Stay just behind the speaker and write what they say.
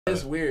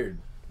It's weird.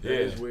 It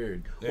is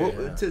weird.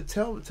 Well,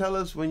 tell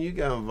us when you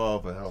got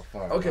involved with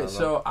Hellfyre. Okay,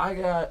 so I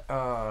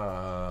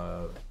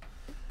got.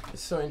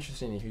 It's so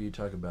interesting to hear you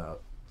talk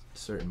about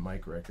certain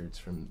mic records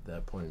from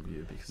that point of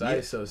view, because I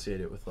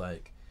associate it with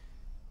like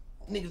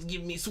niggas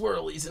giving me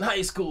swirlies in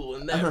high school,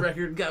 and that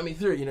record got me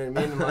through. You know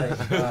what I mean?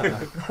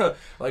 Like,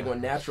 like when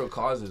Natural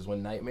Causes,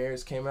 when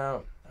Nightmares came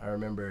out, I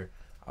remember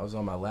I was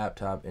on my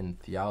laptop in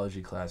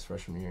theology class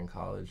freshman year in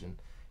college, and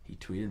he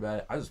tweeted about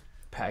it. I just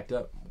packed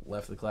up,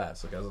 left the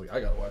class. Like I was like,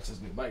 I gotta watch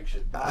this new Mike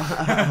shit.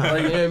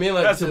 Like, you know what I mean?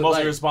 Like that's the most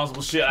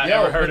irresponsible shit I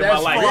ever heard in my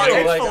life.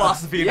 Real, like,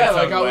 philosophy. Yeah,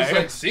 like I was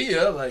like, see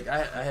ya. Like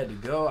I had to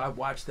go. I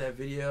watched that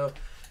video,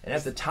 and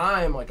at the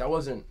time, like I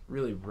wasn't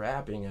really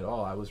rapping at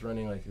all. I was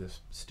running like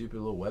this stupid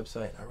little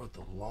website. And I wrote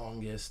the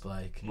longest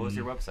like. What was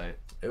your website?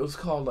 It was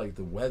called like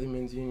the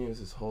Weathermen's Union. It was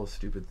this whole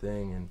stupid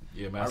thing, and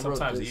yeah, man.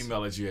 Sometimes they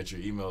email at you at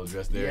your email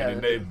address there, and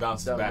then they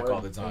bounce back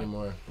all the time.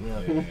 Anymore.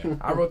 Yeah.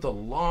 I wrote the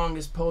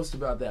longest post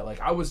about that.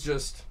 Like I was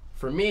just.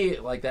 For me,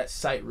 like that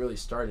site really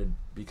started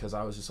because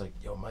I was just like,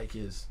 yo, Mike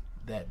is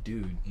that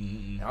dude.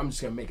 And I'm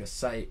just gonna make a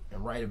site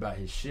and write about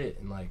his shit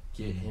and like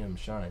get him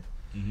shine.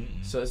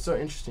 So it's so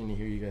interesting to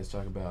hear you guys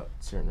talk about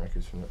certain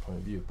records from that point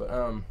of view. But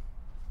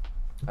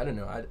I don't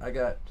know. I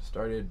got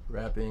started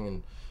rapping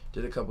and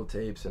did a couple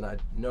tapes, and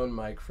I'd known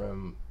Mike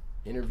from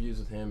interviews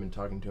with him and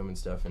talking to him and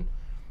stuff, and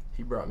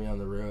he brought me on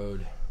the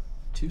road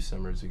 2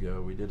 summers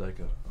ago. We did like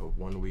a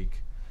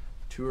 1-week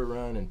tour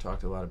run and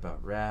talked a lot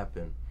about rap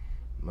and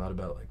a lot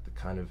about like the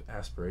kind of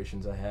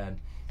aspirations I had.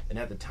 And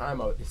at the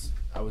time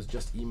I was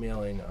just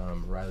emailing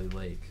Riley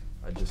Lake.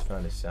 I just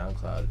found his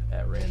SoundCloud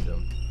at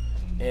random.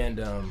 And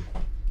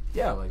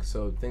yeah, like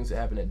so things that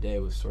happened at Day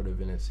was sort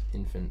of in its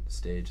infant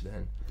stage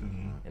then.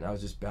 And I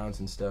was just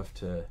bouncing stuff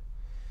to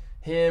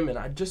him, and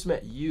I just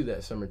met you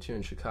that summer too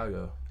in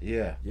Chicago.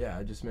 Yeah,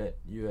 I just met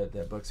you at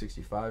that Buck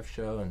 65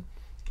 show, and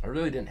I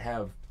really didn't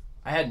have,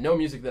 I had no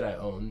music that I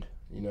owned.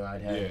 You know,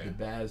 I'd had the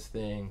Baz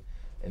thing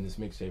and this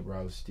mixtape where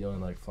I was stealing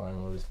like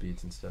Flying Lotus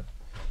beats and stuff.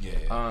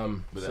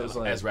 But so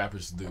like, as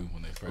rappers do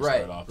when they first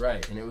start off.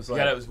 Right, and it was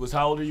like...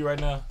 how old are you right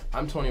now?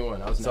 I'm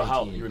 21. I was 19.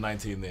 So you were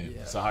 19 then.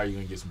 So how are you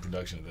going to get some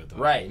production at that time?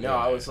 Right, no,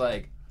 I was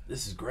like,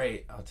 this is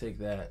great. I'll take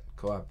that,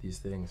 co-op these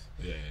things.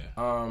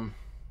 And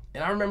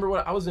I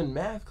remember I was in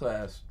math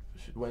class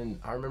when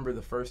I remember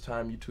the first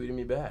time you tweeted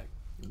me back.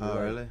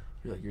 Really?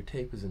 You're like, your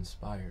tape is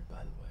inspired, by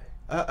the way.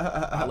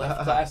 I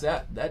left class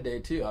that day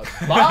too. I was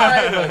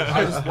bye.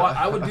 Like,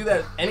 I would do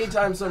that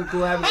anytime something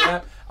cool happened to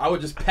rap. I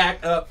would just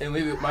pack up and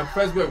leave it. My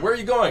friends would be like, where are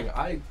you going?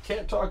 I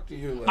can't talk to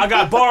you. Like, I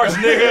got bars,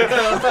 nigga.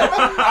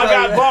 I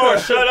got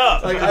bars. Shut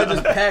up. Like I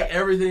just pack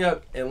everything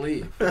up and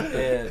leave.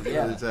 And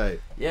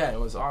yeah, it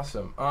was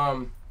awesome.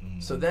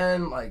 So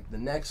then like the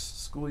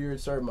next school year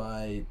started,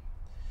 my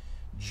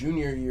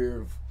junior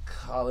year of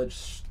college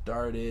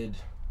started,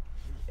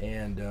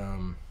 and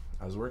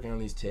I was working on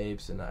these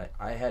tapes, and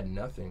I had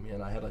nothing,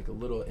 man. I had like a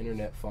little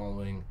internet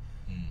following,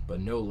 but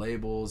no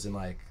labels. And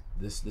like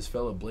this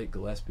fellow Blake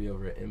Gillespie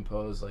over at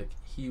Impose, like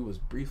he was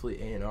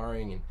briefly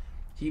A&Ring, and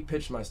he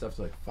pitched my stuff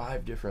to like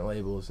 5 different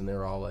labels, and they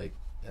were all like,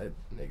 that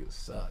nigga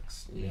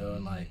sucks, you know.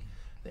 And like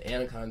the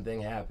Anacon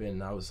thing happened,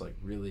 and I was like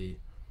really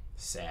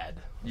sad.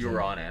 You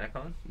were on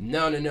Anacon?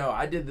 No.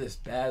 I did this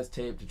Baz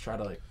tape to try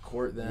to like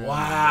court them.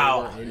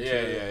 Wow.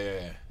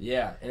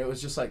 Yeah, and it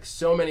was just like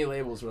so many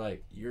labels were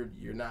like, you're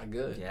not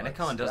good. Yeah, like,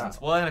 Anacon doesn't.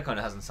 Well,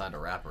 Anacon hasn't signed a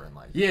rapper in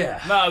like. Yeah.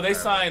 No, they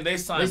signed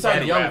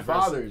young rappers.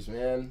 fathers,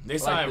 man. They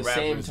signed like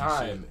the rappers same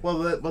time.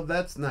 Well,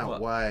 that's not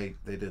why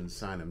they didn't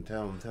sign him.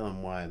 Tell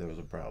them why there was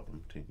a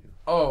problem. Continue.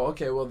 Oh,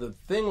 okay. Well, the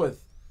thing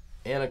with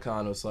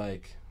Anacon was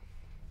like,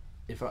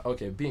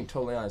 being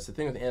totally honest, the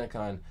thing with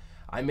Anacon,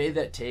 I made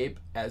that tape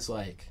as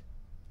like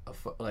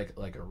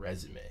a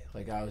resume.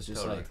 Like I was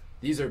just like,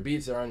 these are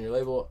beats that are on your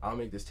label. I'll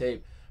make this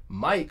tape.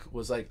 Mike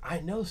was like, I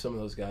know some of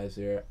those guys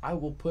there. I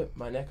will put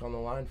my neck on the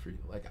line for you.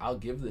 Like I'll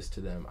give this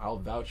to them. I'll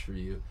vouch for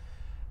you.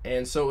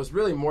 And so it was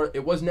really more.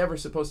 It was never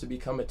supposed to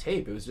become a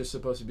tape. It was just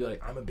supposed to be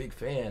like, I'm a big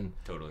fan.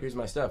 Here's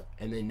my stuff.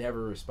 And they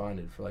never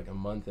responded for like a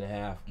month and a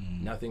half.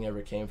 Nothing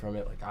ever came from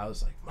it. Like I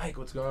was like, Mike,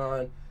 what's going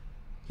on?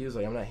 He was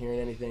like, I'm not hearing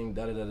anything,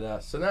 da-da-da-da.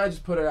 So then I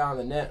just put it out on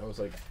the net and was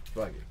like,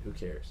 fuck it, who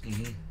cares?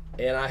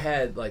 And I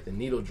had like the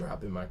needle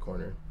drop in my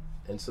corner.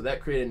 And so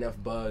that created enough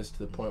buzz to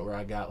the point where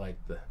I got like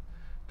the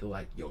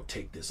yo,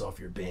 take this off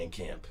your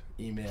Bandcamp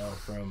email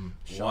from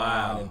Sean.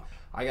 Wow.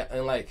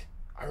 And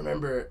I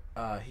remember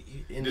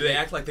did they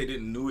act like they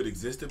didn't knew it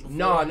existed before?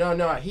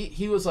 No.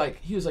 He was like,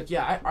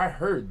 yeah, I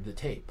heard the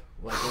tape.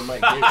 Like when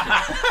Mike gave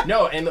it.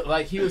 No, and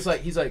like he's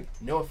like,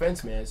 no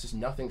offense, man, it's just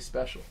nothing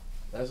special.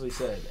 That's what he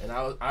said. And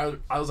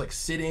I was like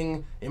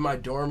sitting in my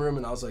dorm room,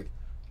 and I was like,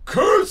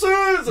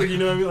 curses! Like, you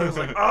know what I mean? Like, I was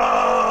like,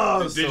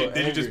 oh!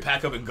 Did you just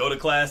pack up and go to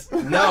class?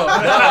 No.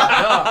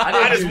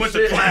 I just went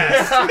to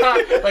class.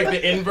 Like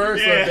the inverse,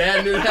 like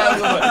bad news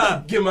happens. I'm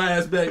like, get my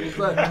ass back in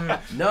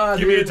class. No,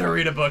 give me a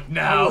Dorita book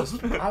now.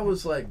 I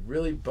was like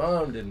really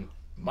bummed, and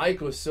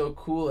Mike was so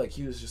cool. Like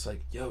he was just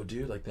like, yo,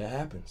 dude, like that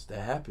happens.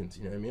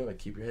 You know what I mean? Like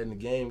keep your head in the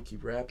game,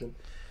 keep rapping.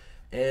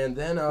 And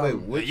then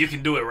You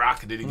can do it,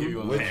 Rock. Did he give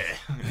you a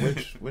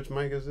which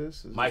mic is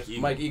this? Mike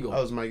Eagle. Mike Eagle.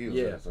 Oh, it's Mike Eagle.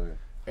 Yeah. Sorry.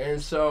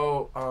 And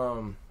so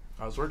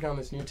I was working on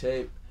this new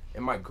tape,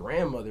 and my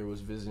grandmother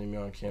was visiting me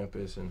on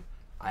campus, and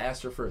I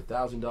asked her for a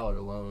 $1,000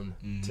 loan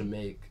to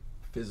make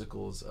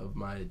physicals of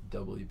my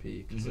double EP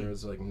because there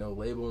was like no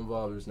label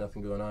involved, there was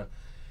nothing going on,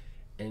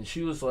 and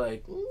she was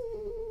like,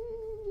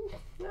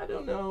 I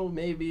don't know,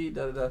 maybe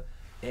da da da.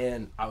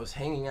 And I was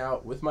hanging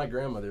out with my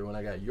grandmother when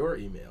I got your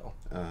email,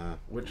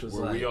 which was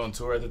Were we on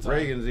tour at the time?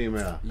 Reagan's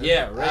email.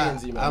 Yeah,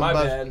 Reagan's email. My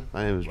bad.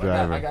 My name is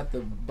Driver. I got the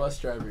bus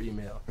driver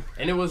email,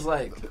 and it was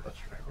like the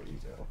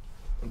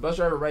bus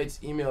driver writes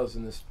emails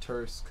in this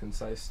terse,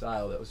 concise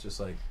style that was just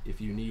like,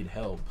 if you need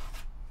help,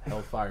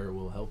 hellfyre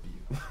will help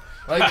you.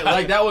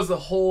 Like that was the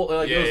whole.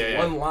 Like it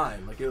was one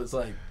line. Like it was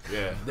like,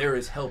 there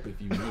is help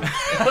if you need.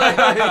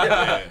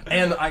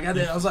 And I got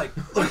it. I was like,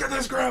 look at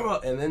this grandma.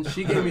 And then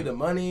she gave me the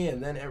money,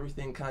 and then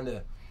everything kind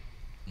of.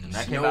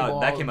 That came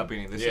out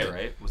beginning of this year,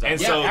 right? Was that?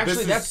 And Yeah, so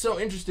actually, that's so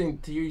interesting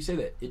to hear you say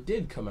that. It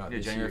did come out. Yeah,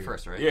 this January year.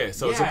 1st, right? Yeah,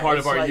 so it's a part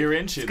of our like,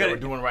 year-end shit that we're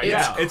doing right it's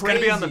now. It's going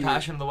to be on the crazy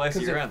Passion of the West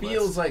because year-end it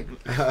feels list.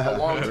 like a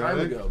long time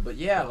ago. But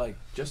yeah, like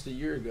just a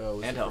year ago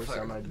was And the first Hellfyre.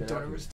 time I'd been out here.